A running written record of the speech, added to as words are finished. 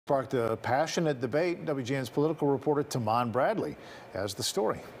sparked a passionate debate. WGN's political reporter Taman Bradley has the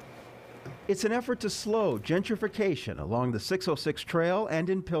story. It's an effort to slow gentrification along the 606 Trail and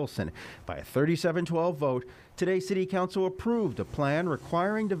in Pilsen. By a 37-12 vote, today City Council approved a plan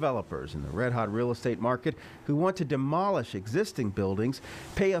requiring developers in the red-hot real estate market who want to demolish existing buildings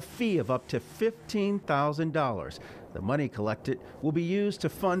pay a fee of up to $15,000. The money collected will be used to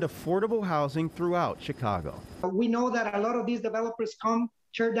fund affordable housing throughout Chicago. We know that a lot of these developers come,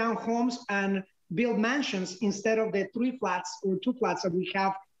 tear down homes, and build mansions instead of the 3 flats or 2 flats that we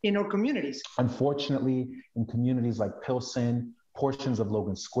have in our communities. Unfortunately, in communities like Pilsen, portions of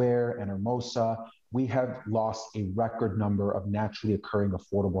Logan Square and Hermosa, we have lost a record number of naturally occurring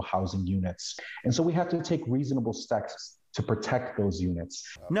affordable housing units. And so we have to take reasonable steps to protect those units.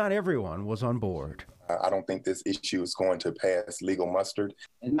 Not everyone was on board. I don't think this issue is going to pass legal muster.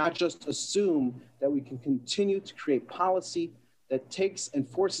 And not just assume that we can continue to create policy that takes and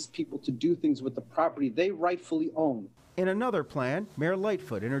forces people to do things with the property they rightfully own. In another plan, Mayor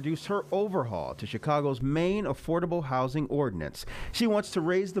Lightfoot introduced her overhaul to Chicago's main affordable housing ordinance. She wants to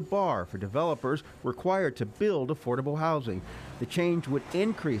raise the bar for developers required to build affordable housing. The change would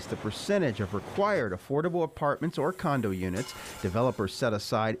increase the percentage of required affordable apartments or condo units developers set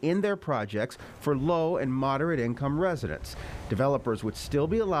aside in their projects for low and moderate income residents. Developers would still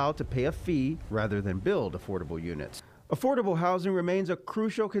be allowed to pay a fee rather than build affordable units. Affordable housing remains a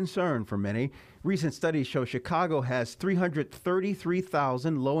crucial concern for many. Recent studies show Chicago has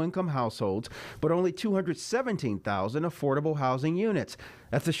 333,000 low-income households, but only 217,000 affordable housing units.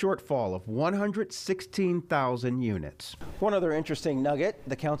 That's a shortfall of 116,000 units. One other interesting nugget,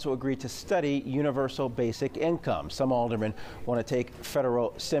 the council agreed to study universal basic income. Some aldermen want to take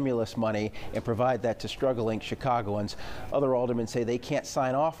federal stimulus money and provide that to struggling Chicagoans. Other aldermen say they can't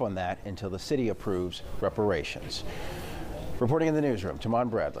sign off on that until the city approves reparations. Reporting in the newsroom, Taman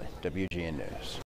Bradley, WGN News.